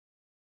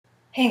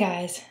Hey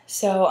guys,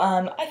 so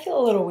I feel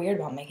a little weird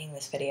about making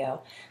this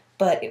video,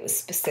 but it was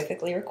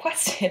specifically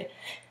requested,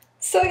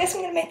 so I guess I'm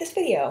gonna make this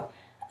video.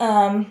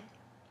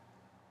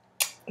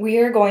 We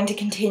are going to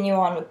continue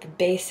on with the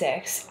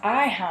basics.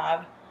 I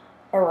have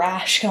a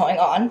rash going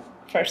on,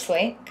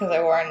 firstly, because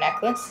I wore a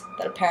necklace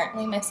that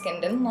apparently my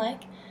skin didn't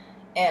like,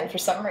 and for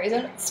some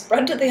reason it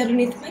spread to the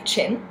underneath of my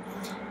chin.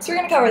 So we're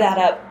gonna cover that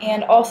up,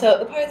 and also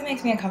the part that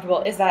makes me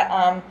uncomfortable is that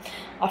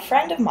a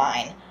friend of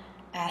mine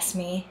asked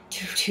me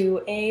to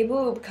do a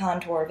boob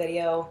contour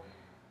video.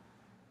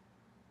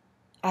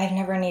 I've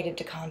never needed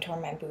to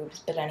contour my boobs,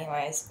 but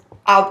anyways,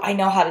 I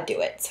know how to do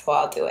it, so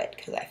I'll do it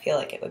because I feel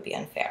like it would be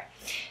unfair.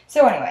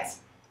 So anyways,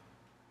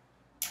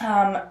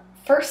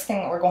 first thing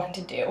that we're going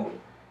to do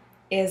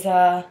is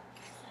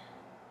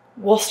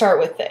we'll start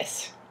with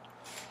this.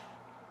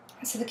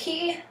 So the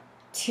key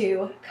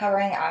to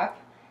covering up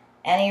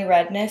any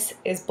redness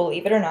is,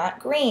 believe it or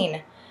not,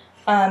 green.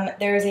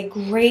 There is a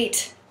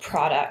great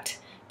product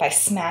by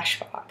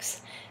Smashbox,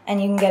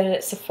 and you can get it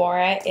at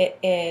Sephora. It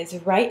is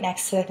right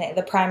next to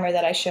the primer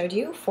that I showed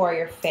you for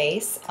your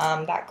face,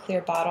 that clear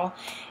bottle.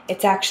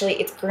 It's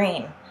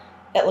green.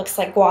 It looks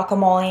like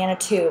guacamole in a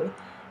tube,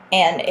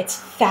 and it's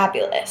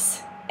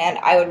fabulous. And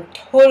I would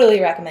totally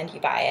recommend you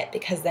buy it,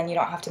 because then you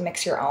don't have to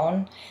mix your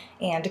own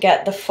and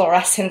get the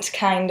fluorescent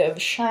kind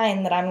of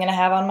shine that I'm going to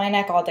have on my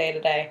neck all day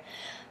today.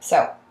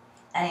 So,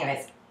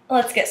 anyways,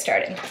 let's get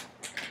started.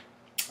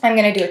 I'm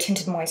going to do a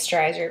tinted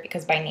moisturizer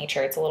because by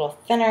nature it's a little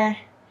thinner,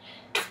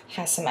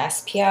 has some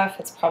SPF,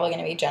 it's probably going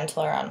to be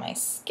gentler on my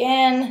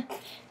skin,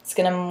 it's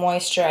going to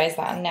moisturize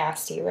that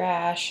nasty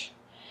rash.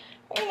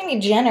 I'm going to be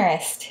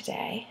generous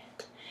today,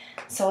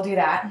 so we'll do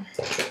that.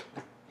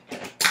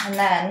 And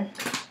then,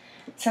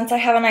 since I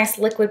have a nice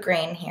liquid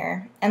green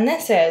here, and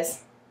it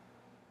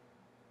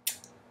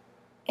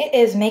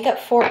is Makeup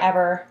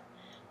Forever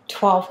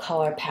 12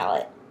 color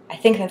palette. I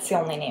think that's the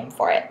only name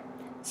for it.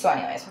 So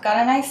anyways, we've got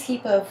a nice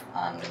heap of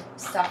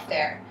stuff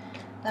there.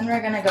 Then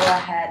we're going to go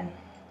ahead.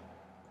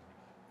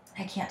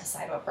 I can't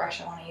decide what brush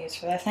I want to use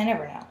for this. I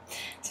never know.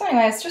 So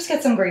anyways, just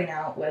get some green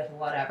out with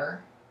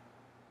whatever.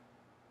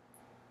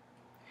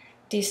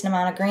 Decent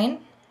amount of green.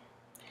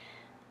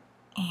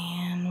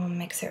 And we'll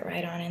mix it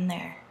right on in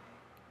there.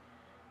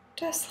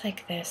 Just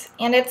like this.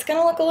 And it's going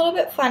to look a little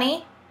bit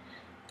funny.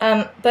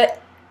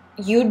 But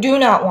you do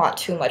not want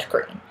too much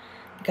green.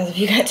 Because if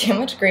you get too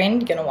much green,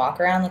 you're going to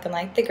walk around looking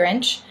like the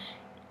Grinch.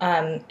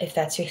 If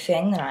that's your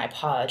thing, then I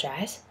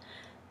apologize.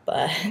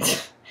 But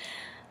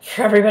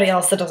for everybody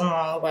else that doesn't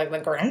want to look like the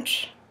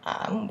Grinch,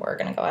 we're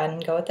going to go ahead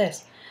and go with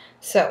this.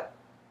 So,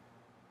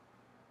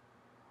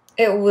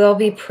 it will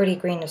be pretty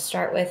green to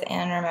start with,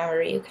 and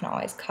remember, you can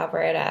always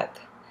cover it up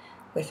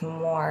with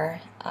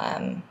more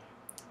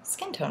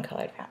skin tone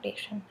colored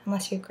foundation,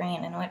 unless you're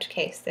green, in which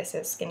case this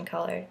is skin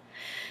colored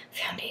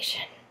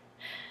foundation.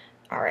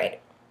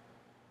 Alright,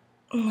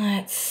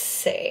 let's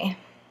see.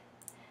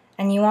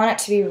 And you want it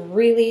to be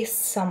really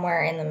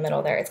somewhere in the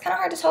middle there. It's kind of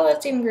hard to tell that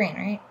it's even green,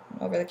 right?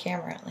 Over the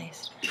camera, at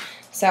least.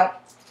 So,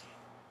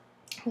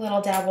 a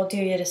little dab will do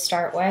you to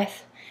start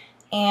with.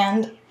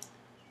 And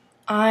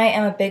I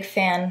am a big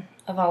fan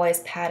of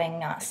always patting,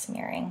 not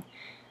smearing.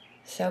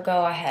 So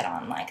go ahead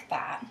on like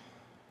that.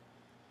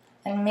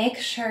 And make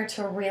sure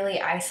to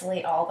really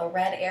isolate all the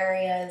red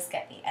areas,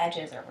 get the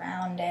edges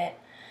around it.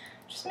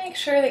 Just make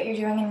sure that you're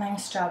doing a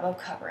nice job of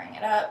covering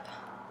it up.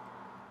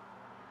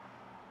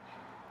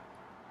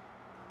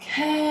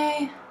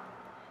 Okay,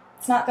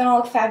 it's not going to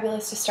look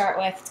fabulous to start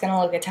with. It's going to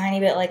look a tiny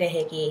bit like a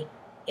hickey.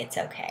 It's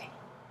okay.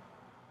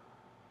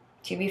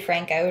 To be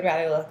frank, I would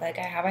rather look like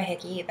I have a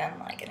hickey than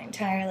like an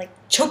entire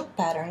choke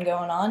pattern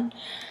going on.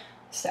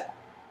 So,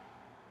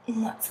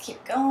 let's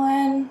keep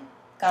going.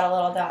 Got a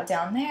little dot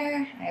down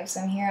there. I have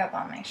some here up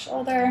on my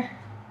shoulder.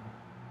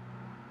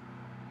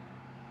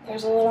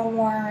 There's a little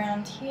more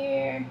around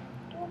here.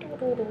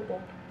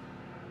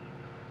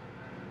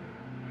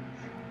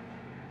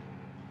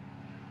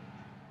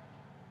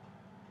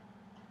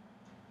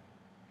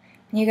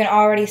 You can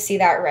already see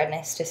that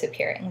redness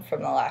disappearing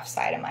from the left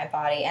side of my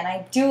body. And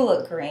I do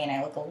look green.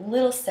 I look a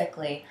little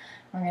sickly.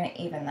 We're going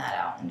to even that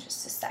out in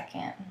just a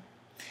second.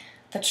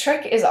 The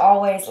trick is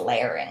always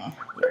layering.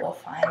 You will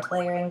find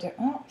layering...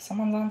 Oh,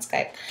 someone's on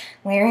Skype.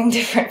 Layering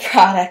different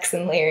products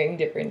and layering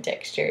different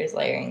textures,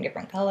 layering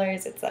different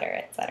colors, etc.,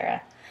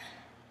 etc.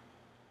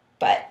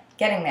 But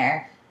getting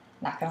there,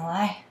 not going to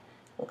lie,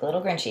 look a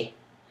little grinchy.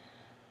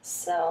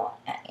 So,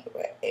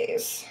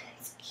 anyways...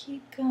 Let's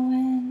keep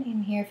going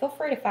in here. Feel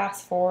free to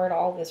fast forward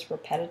all this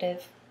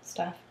repetitive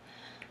stuff.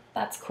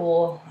 That's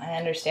cool. I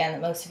understand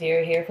that most of you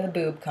are here for the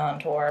boob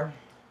contour.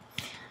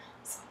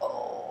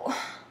 So,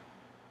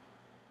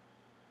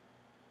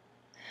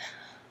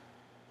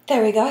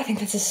 there we go. I think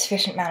that's a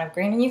sufficient amount of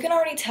green. And you can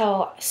already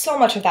tell so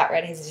much of that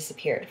red has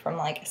disappeared from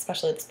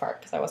especially this part,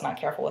 because I was not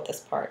careful with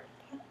this part.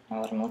 But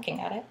now that I'm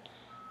looking at it,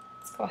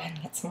 let's go ahead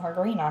and get some more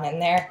green on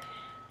in there.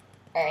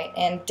 Alright,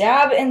 and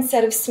dab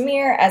instead of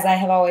smear, as I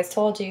have always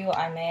told you.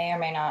 I may or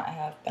may not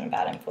have been a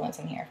bad influence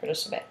in here for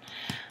just a bit.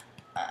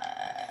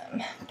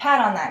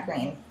 Pat on that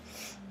green.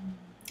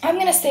 I'm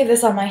going to save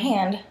this on my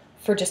hand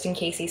for just in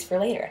caseies for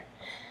later.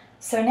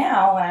 So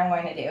now what I'm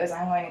going to do is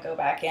I'm going to go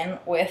back in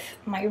with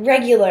my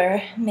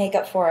regular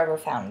Makeup Forever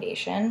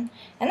foundation.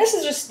 And this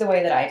is just the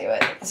way that I do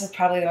it. This is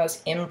probably the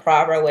most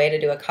improper way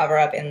to do a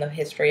cover-up in the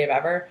history of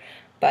ever.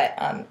 But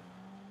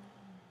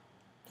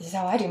this is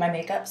how I do my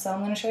makeup, so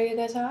I'm going to show you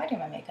guys how I do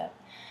my makeup.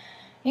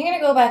 You're going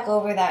to go back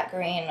over that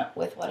green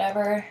with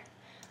whatever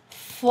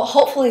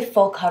hopefully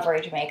full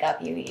coverage makeup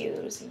you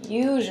use,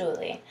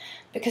 usually,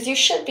 because you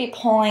should be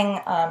pulling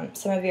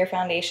some of your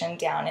foundation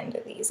down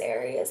into these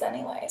areas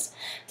anyways.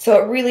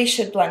 So it really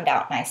should blend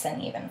out nice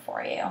and even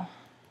for you.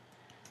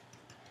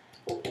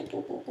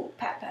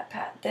 Pat, pat,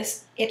 pat.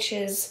 This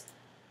itches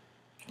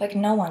like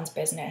no one's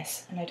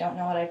business, and I don't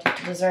know what I did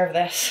to deserve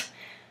this.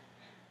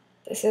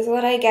 This is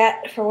what I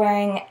get for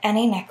wearing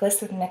any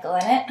necklace with nickel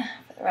in it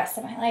for the rest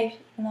of my life,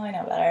 even though I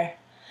know better.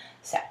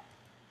 So,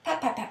 pat,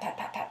 pat, pat, pat,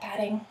 pat, pat,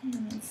 patting.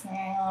 And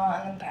snaring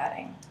on and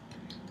patting.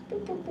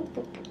 Boop, boop, boop,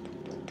 boop, boop,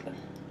 boop, boop.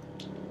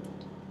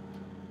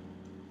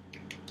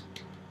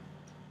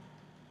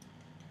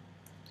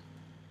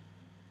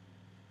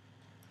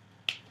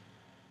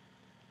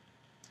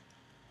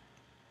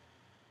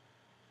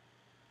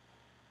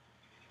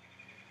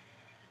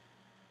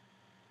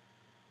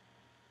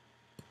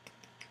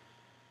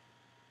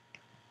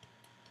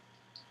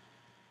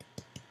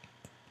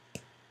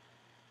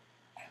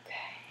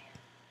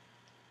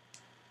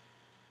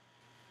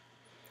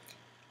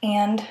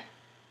 And,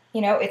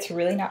 you know, it's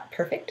really not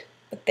perfect,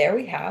 but there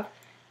we have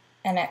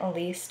an at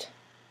least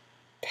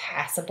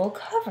passable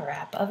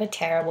cover-up of a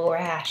terrible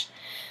rash.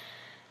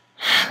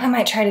 I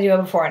might try to do a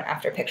before and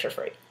after picture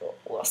for you.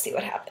 We'll see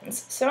what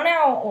happens. So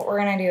now what we're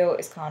going to do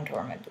is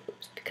contour my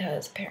boobs,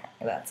 because apparently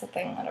that's a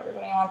thing that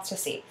everybody wants to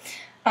see.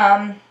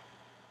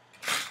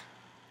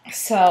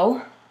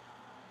 So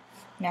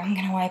now I'm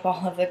going to wipe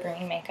all of the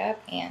green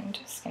makeup and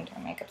skin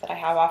tone makeup that I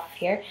have off of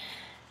here.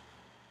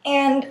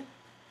 And,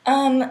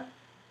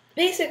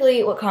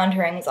 basically, what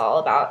contouring is all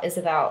about is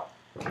about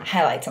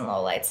highlights and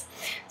lowlights.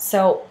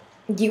 So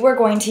you are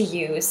going to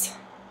use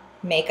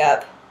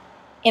makeup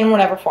in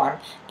whatever form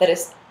that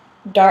is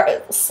dark,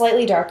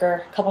 slightly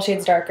darker, a couple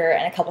shades darker,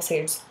 and a couple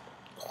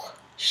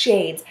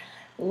shades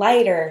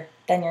lighter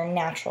than your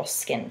natural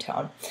skin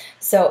tone.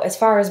 So as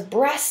far as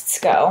breasts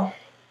go,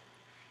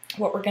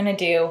 what we're going to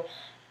do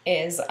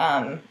is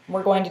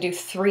we're going to do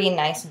 3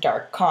 nice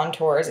dark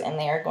contours, and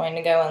they are going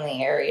to go in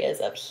the areas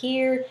of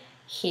here,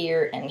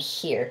 here, and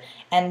here.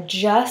 And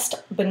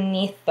just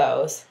beneath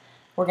those,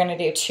 we're going to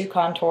do 2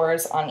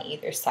 contours on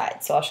either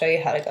side. So I'll show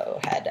you how to go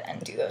ahead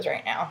and do those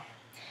right now.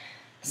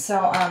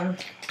 So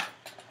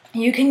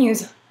you can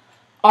use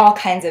all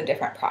kinds of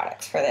different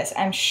products for this.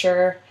 I'm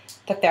sure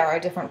that there are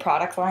different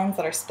product lines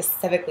that are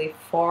specifically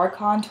for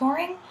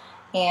contouring,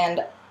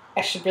 and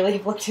I should really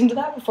have looked into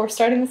that before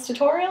starting this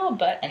tutorial,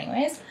 but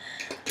anyways.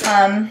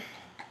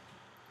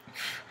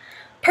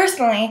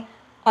 Personally,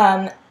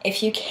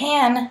 if you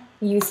can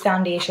use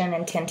foundation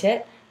and tint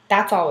it,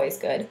 that's always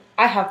good.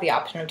 I have the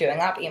option of doing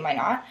that, but you might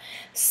not.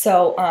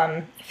 So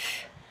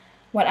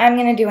what I'm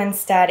going to do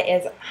instead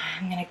is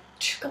I'm going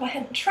to go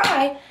ahead and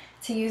try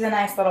to use a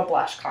nice little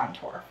blush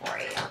contour for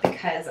you,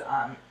 because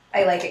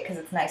I like it because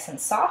it's nice and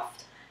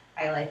soft.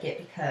 I like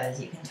it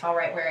because you can tell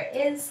right where it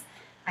is.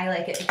 I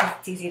like it because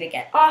it's easy to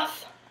get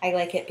off. I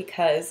like it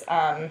because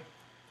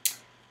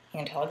you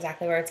can tell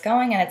exactly where it's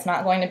going, and it's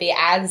not going to be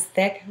as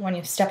thick when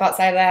you step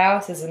outside of the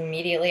house as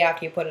immediately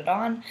after you put it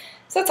on.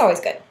 So that's always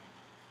good.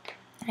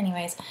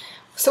 Anyways,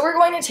 so we're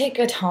going to take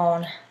a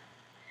tone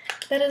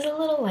that is a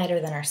little lighter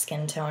than our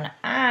skin tone.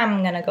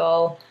 I'm going to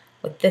go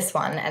with this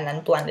one and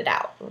then blend it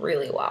out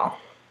really well.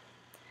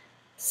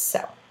 So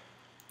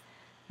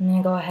I'm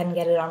going to go ahead and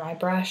get it on my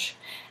brush.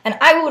 And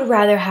I would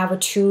rather have a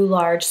too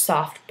large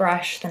soft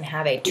brush than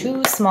have a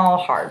too small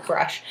hard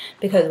brush,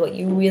 because what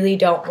you really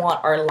don't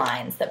want are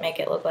lines that make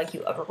it look like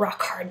you have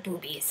rock hard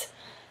boobies.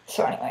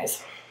 So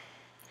anyways,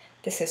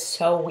 this is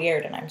so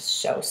weird and I'm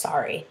so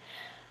sorry.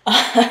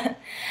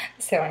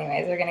 So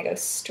anyways, we're going to go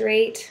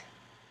straight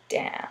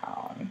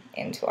down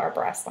into our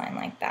breast line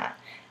like that.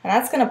 And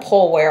that's going to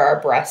pull where our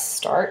breasts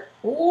start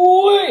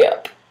way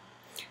up.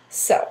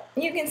 So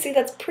you can see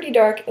that's pretty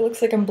dark. It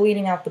looks like I'm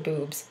bleeding out the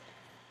boobs.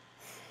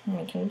 And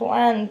we can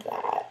blend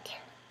that.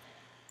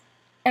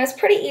 And it's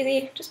pretty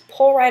easy. Just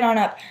pull right on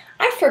up.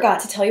 I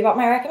forgot to tell you about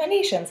my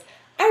recommendations.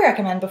 I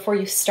recommend before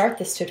you start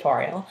this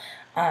tutorial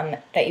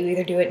that you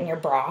either do it in your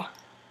bra,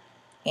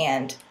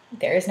 and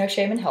there is no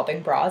shame in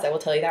helping bras, I will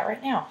tell you that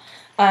right now.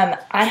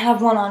 I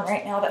have one on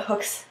right now that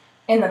hooks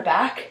in the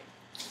back,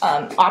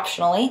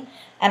 optionally,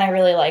 and I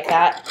really like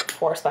that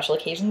for special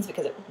occasions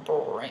because it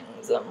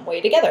brings them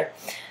way together.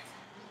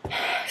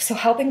 So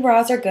helping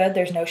bras are good.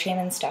 There's no shame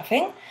in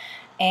stuffing.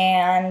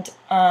 And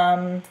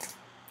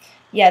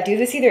yeah, do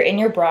this either in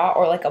your bra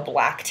or like a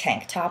black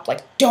tank top.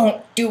 Like,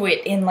 don't do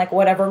it in like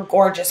whatever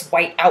gorgeous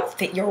white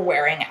outfit you're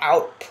wearing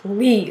out.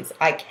 Please,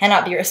 I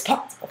cannot be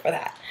responsible for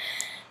that.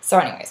 So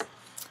anyways,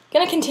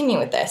 gonna continue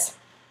with this.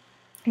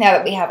 Now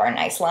that we have our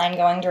nice line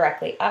going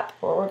directly up,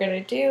 what we're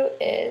gonna do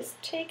is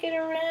take it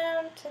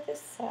around to the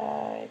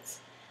sides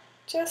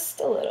Just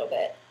a little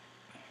bit.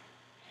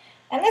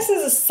 And this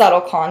is a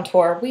subtle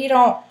contour.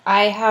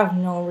 I have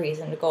no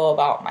reason to go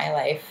about my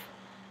life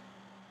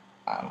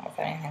with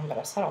anything but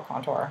a subtle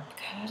contour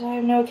because I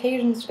have no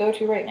occasions to go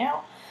to right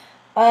now.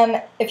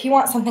 If you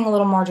want something a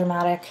little more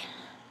dramatic,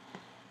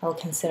 I will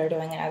consider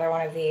doing another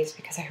one of these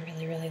because I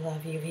really, really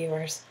love you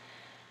viewers.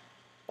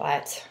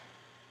 But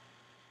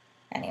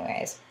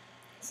anyways,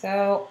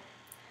 so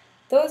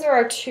those are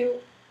our two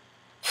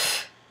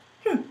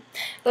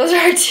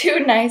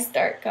nice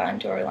dark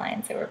contour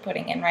lines that we're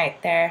putting in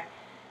right there.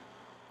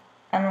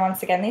 And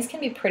once again, these can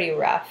be pretty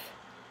rough.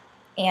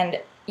 And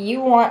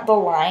you want the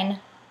line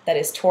that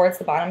is towards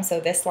the bottom,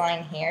 so this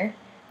line here,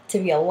 to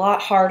be a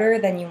lot harder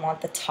than you want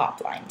the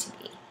top line to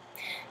be.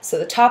 So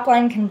the top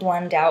line can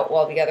blend out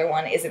while the other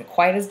one isn't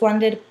quite as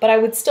blended, but I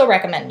would still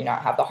recommend you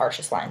not have the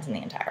harshest lines in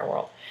the entire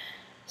world.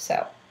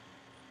 So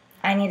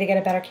I need to get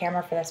a better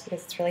camera for this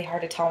because it's really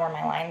hard to tell where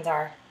my lines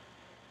are.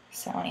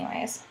 So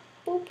anyways,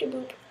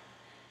 boop-de-boop.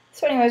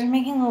 So anyways, we're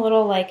making a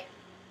little like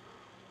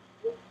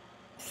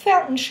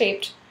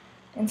fountain-shaped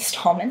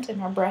installment in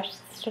our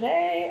brushes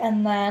today,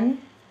 and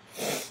then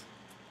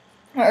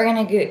what we're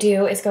gonna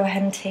do is go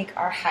ahead and take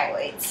our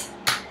highlights.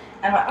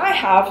 And what I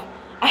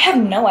have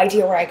no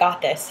idea where I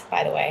got this,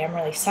 by the way, I'm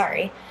really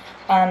sorry,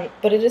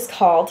 but it is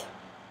called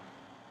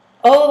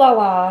Oh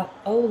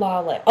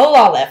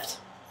La Lift.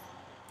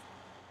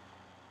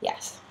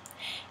 Yes.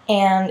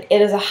 And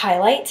it is a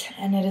highlight,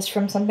 and it is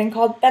from something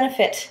called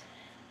Benefit,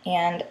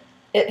 and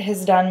it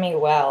has done me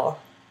well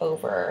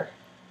over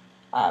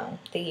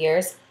the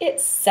years. It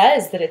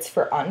says that it's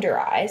for under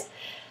eyes,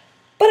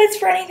 but it's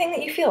for anything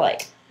that you feel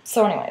like.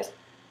 So anyways,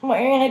 what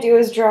you're going to do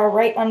is draw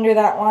right under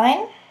that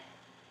line.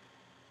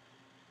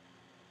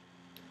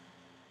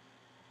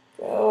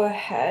 Go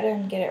ahead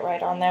and get it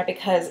right on there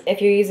because if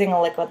you're using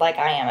a liquid like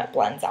I am, it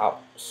blends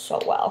out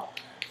so well.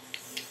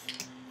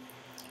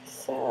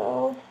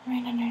 So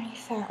right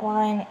underneath that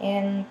line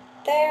in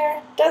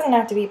there. Doesn't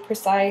have to be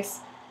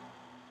precise.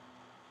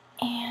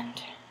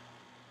 And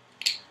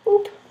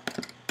boop.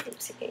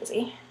 Oopsie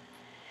daisy.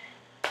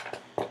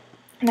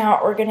 Now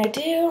what we're going to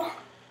do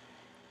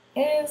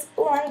is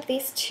blend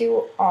these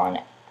two on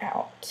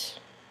out.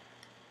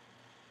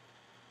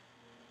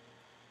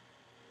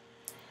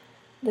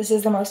 This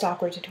is the most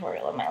awkward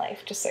tutorial of my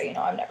life, just so you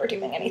know. I'm never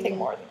doing anything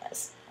more than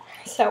this.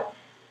 So,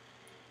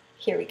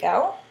 here we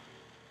go.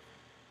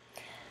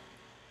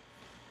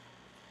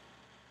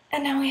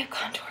 And now we have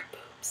contoured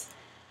boobs.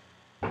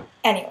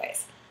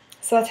 Anyways,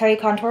 so that's how you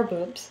contour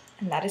boobs,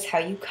 and that is how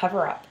you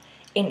cover up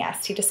a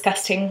nasty,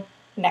 disgusting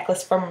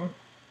necklace from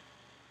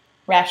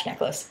Rash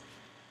Necklace.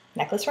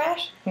 Necklace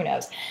rash? Who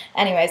knows?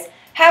 Anyways,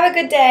 have a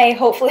good day.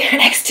 Hopefully our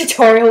next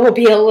tutorial will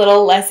be a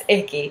little less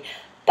icky.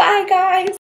 Bye, guys!